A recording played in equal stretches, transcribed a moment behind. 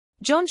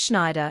John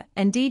Schneider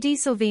and Dee Dee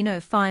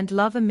Sorvino find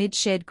love amid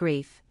shared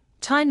grief,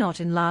 tie knot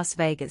in Las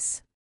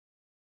Vegas.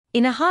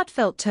 In a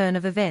heartfelt turn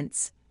of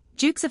events,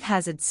 Dukes of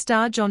Hazzard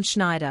star John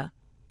Schneider,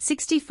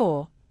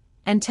 64,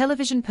 and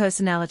television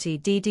personality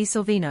Dee Dee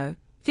Sorvino,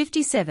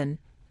 57,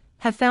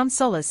 have found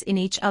solace in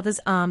each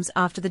other's arms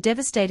after the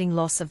devastating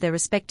loss of their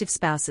respective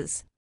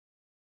spouses.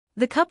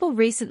 The couple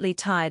recently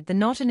tied the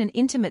knot in an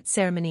intimate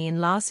ceremony in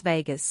Las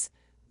Vegas,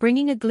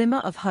 bringing a glimmer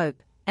of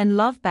hope and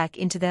love back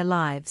into their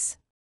lives.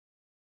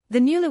 The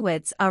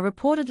newlyweds are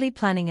reportedly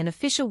planning an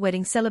official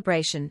wedding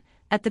celebration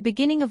at the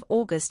beginning of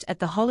August at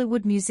the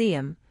Hollywood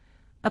Museum,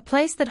 a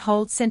place that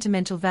holds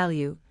sentimental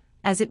value,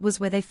 as it was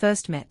where they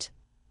first met.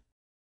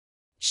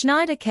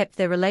 Schneider kept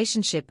their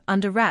relationship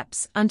under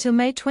wraps until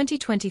May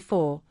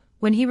 2024,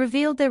 when he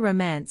revealed their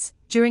romance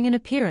during an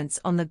appearance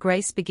on the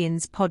Grace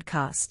Begins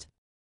podcast.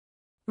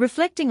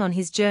 Reflecting on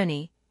his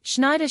journey,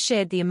 Schneider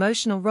shared the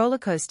emotional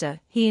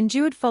rollercoaster he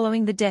endured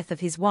following the death of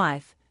his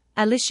wife,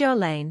 Alicia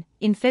Allain,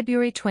 in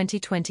February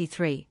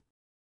 2023.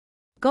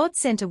 God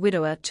sent a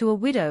widower to a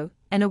widow,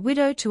 and a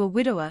widow to a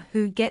widower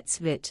who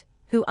gets it,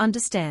 who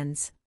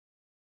understands.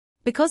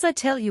 Because I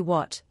tell you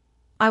what,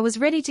 I was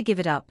ready to give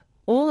it up,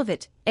 all of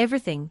it,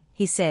 everything,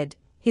 he said,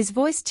 his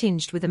voice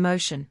tinged with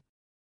emotion.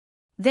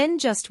 Then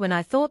just when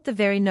I thought the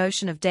very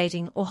notion of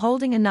dating or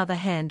holding another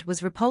hand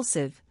was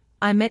repulsive,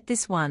 I met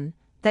this one,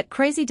 that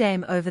crazy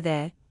dame over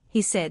there,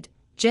 he said,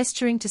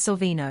 gesturing to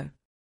Sorvino.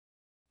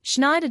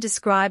 Schneider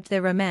described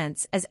their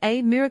romance as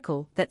a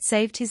miracle that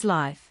saved his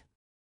life.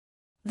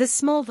 The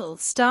Smallville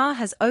star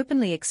has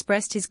openly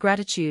expressed his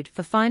gratitude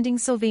for finding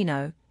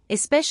Sorvino,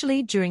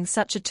 especially during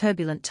such a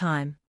turbulent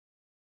time.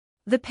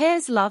 The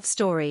pair's love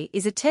story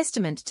is a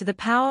testament to the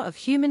power of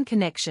human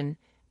connection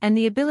and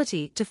the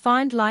ability to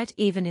find light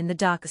even in the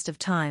darkest of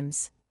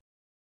times.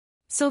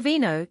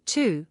 Sorvino,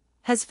 too,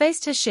 has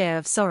faced her share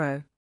of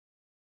sorrow.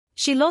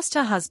 She lost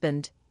her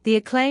husband, the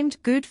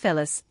acclaimed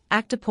Goodfellas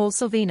actor Paul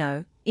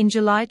Sorvino, in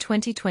July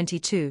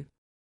 2022.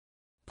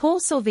 Paul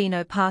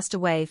Sorvino passed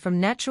away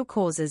from natural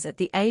causes at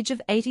the age of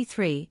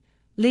 83,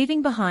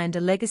 leaving behind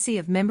a legacy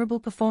of memorable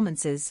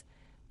performances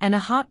and a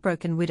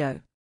heartbroken widow.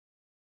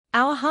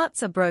 Our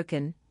hearts are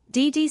broken,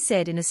 Dee Dee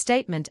said in a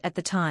statement at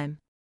the time.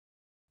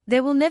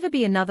 There will never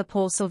be another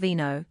Paul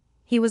Sorvino,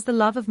 he was the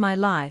love of my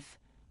life,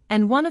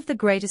 and one of the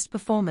greatest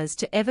performers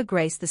to ever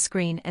grace the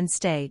screen and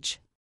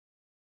stage.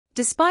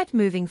 Despite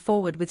moving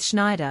forward with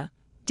Schneider,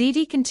 Dee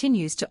Dee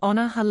continues to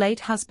honor her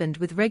late husband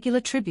with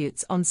regular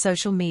tributes on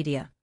social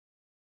media.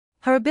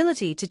 Her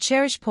ability to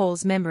cherish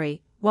Paul's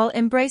memory while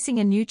embracing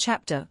a new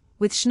chapter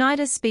with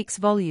Schneider speaks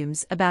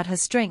volumes about her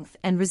strength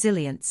and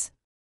resilience.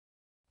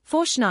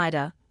 For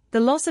Schneider,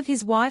 the loss of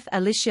his wife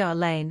Alicia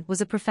Allain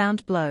was a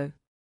profound blow.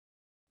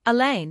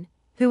 Allain,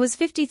 who was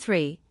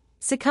 53,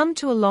 succumbed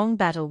to a long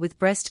battle with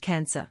breast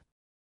cancer.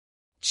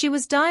 She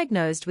was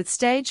diagnosed with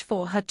stage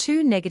 4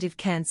 HER2-negative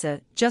cancer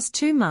just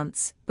 2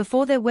 months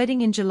before their wedding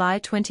in July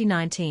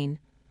 2019,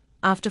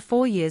 after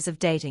 4 years of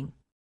dating.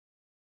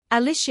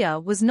 Alicia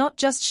was not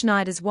just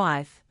Schneider's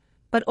wife,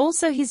 but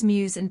also his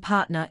muse and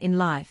partner in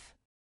life.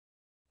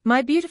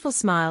 My beautiful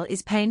smile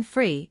is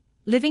pain-free,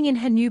 living in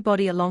her new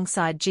body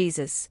alongside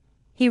Jesus,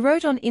 he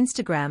wrote on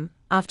Instagram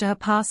after her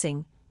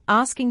passing,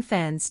 asking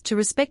fans to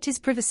respect his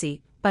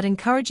privacy but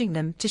encouraging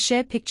them to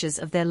share pictures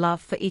of their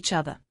love for each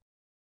other.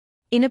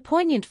 In a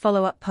poignant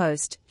follow-up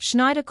post,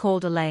 Schneider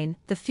called Allain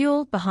the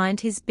fuel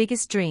behind his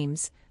biggest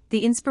dreams,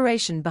 the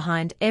inspiration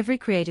behind every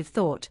creative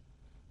thought,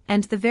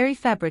 and the very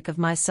fabric of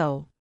my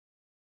soul.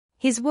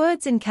 His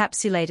words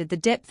encapsulated the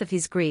depth of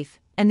his grief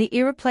and the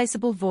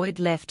irreplaceable void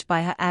left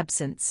by her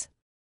absence.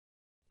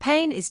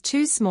 Pain is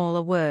too small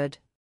a word.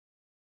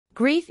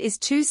 Grief is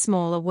too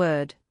small a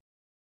word.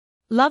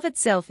 Love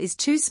itself is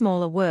too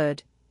small a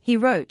word, he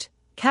wrote,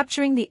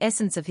 capturing the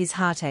essence of his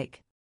heartache.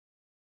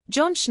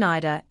 John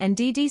Schneider and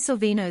Dee Dee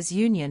Sorvino's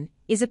union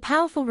is a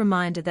powerful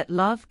reminder that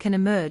love can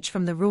emerge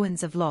from the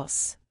ruins of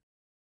loss.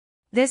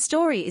 Their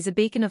story is a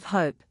beacon of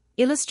hope,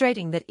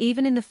 illustrating that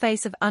even in the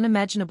face of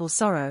unimaginable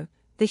sorrow,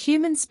 the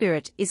human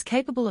spirit is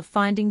capable of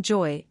finding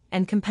joy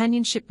and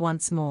companionship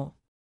once more.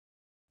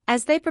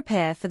 As they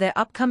prepare for their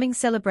upcoming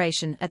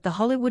celebration at the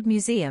Hollywood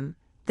Museum,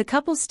 the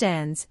couple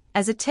stands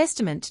as a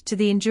testament to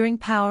the enduring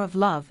power of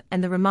love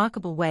and the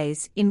remarkable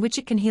ways in which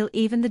it can heal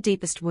even the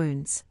deepest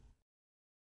wounds.